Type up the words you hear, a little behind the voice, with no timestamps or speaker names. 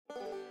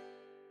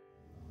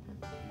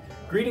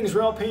Greetings,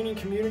 Rail Painting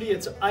community,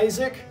 it's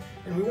Isaac,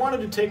 and we wanted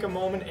to take a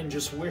moment and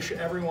just wish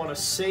everyone a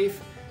safe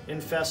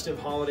and festive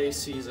holiday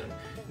season.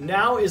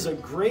 Now is a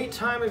great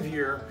time of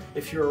year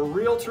if you're a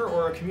realtor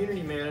or a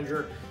community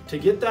manager to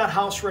get that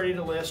house ready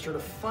to list or to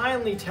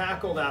finally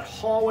tackle that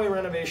hallway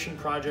renovation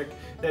project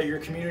that your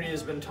community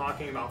has been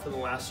talking about for the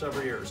last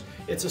several years.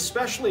 It's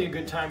especially a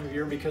good time of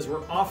year because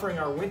we're offering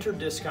our winter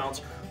discounts,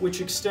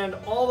 which extend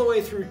all the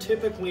way through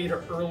typically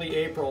to early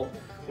April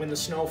when the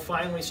snow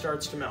finally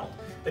starts to melt.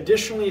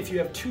 Additionally, if you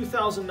have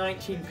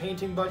 2019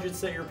 painting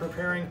budgets that you're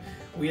preparing,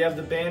 we have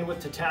the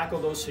bandwidth to tackle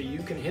those so you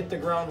can hit the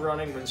ground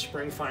running when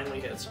spring finally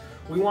hits.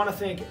 We want to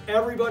thank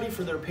everybody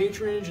for their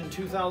patronage in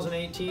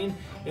 2018,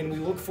 and we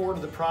look forward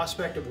to the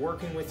prospect of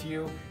working with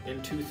you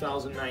in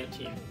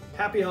 2019.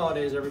 Happy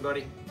holidays,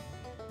 everybody.